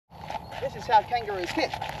This is how kangaroos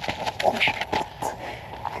hit.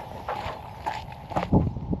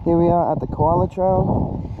 Here we are at the koala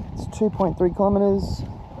trail. It's 2.3 kilometers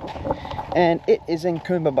and it is in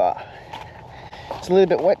Coombabah. It's a little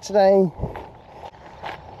bit wet today,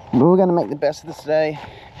 but we're going to make the best of this day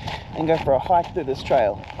and go for a hike through this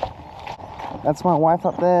trail. That's my wife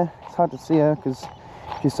up there. It's hard to see her because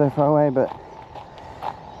she's so far away, but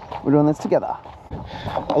we're doing this together.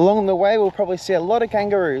 Along the way we'll probably see a lot of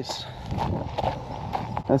kangaroos.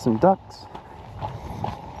 There's some ducks.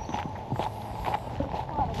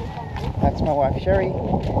 That's my wife Sherry.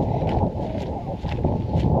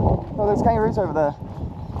 Oh, there's kangaroos over there.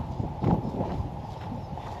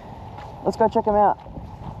 Let's go check them out.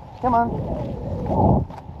 Come on.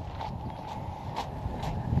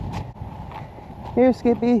 Here,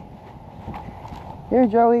 Skippy. Here,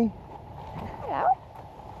 Joey. Hello.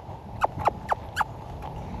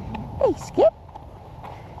 Hey, Skip.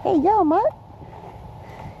 Hey, yo, Mark.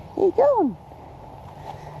 Where you going?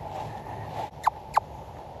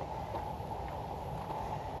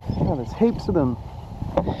 Oh, there's heaps of them.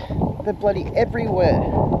 They're bloody everywhere.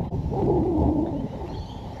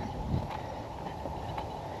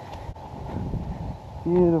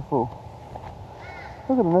 Beautiful.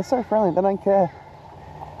 Look at them, they're so friendly, they don't care.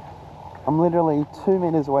 I'm literally 2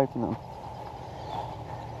 meters away from them.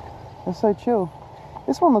 They're so chill.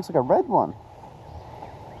 This one looks like a red one.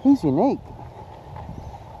 He's unique.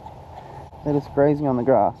 They're just grazing on the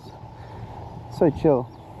grass. So chill.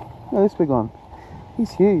 Look at this big one.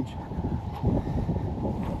 He's huge.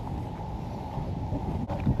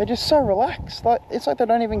 They're just so relaxed. Like, it's like they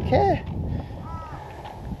don't even care.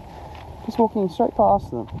 Just walking straight past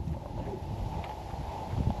them.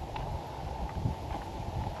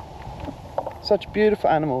 Such beautiful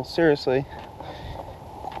animals, seriously.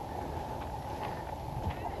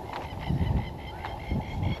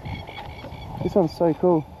 This one's so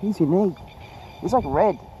cool. He's unique. He's like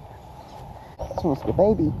red. This one looks like a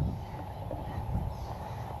baby.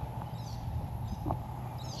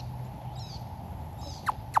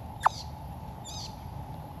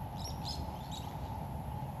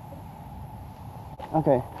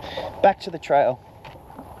 Okay, back to the trail.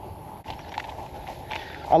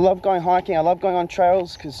 I love going hiking, I love going on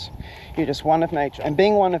trails because you're just one of nature, and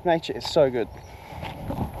being one of nature is so good.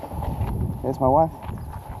 There's my wife.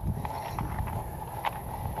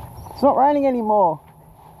 It's not raining anymore.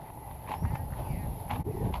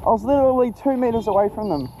 I was literally 2 meters away from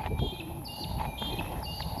them.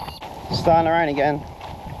 It's starting to rain again.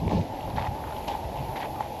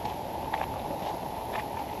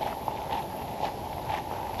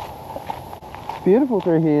 It's beautiful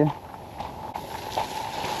through here.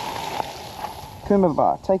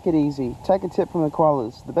 Coombabah, take it easy. Take a tip from the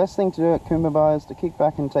koalas. The best thing to do at Coombabah is to kick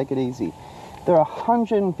back and take it easy. There are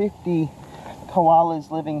 150 koalas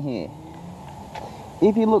living here.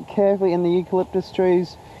 If you look carefully in the eucalyptus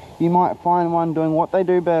trees, you might find one doing what they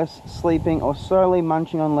do best, sleeping or slowly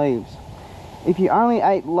munching on leaves. If you only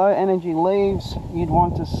ate low energy leaves, you'd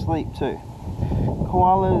want to sleep too.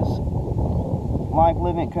 Koalas like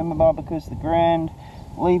living at Coombabah because the grand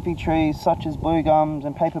leafy trees such as blue gums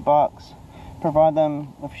and paper barks provide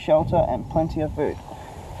them with shelter and plenty of food.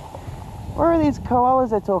 Where are these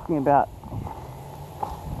koalas they're talking about?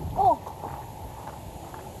 Oh.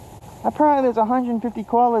 Apparently there's 150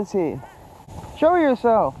 koalas here. Show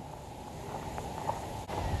yourself.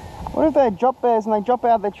 What if they're drop bears and they drop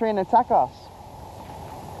out of the tree and attack us?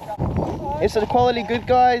 Is the quality good,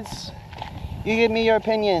 guys? You give me your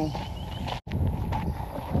opinion.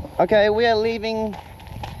 Okay, we are leaving.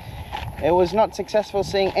 It was not successful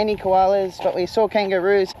seeing any koalas, but we saw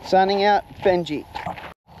kangaroos. Signing out, Benji.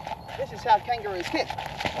 This is how kangaroos hit.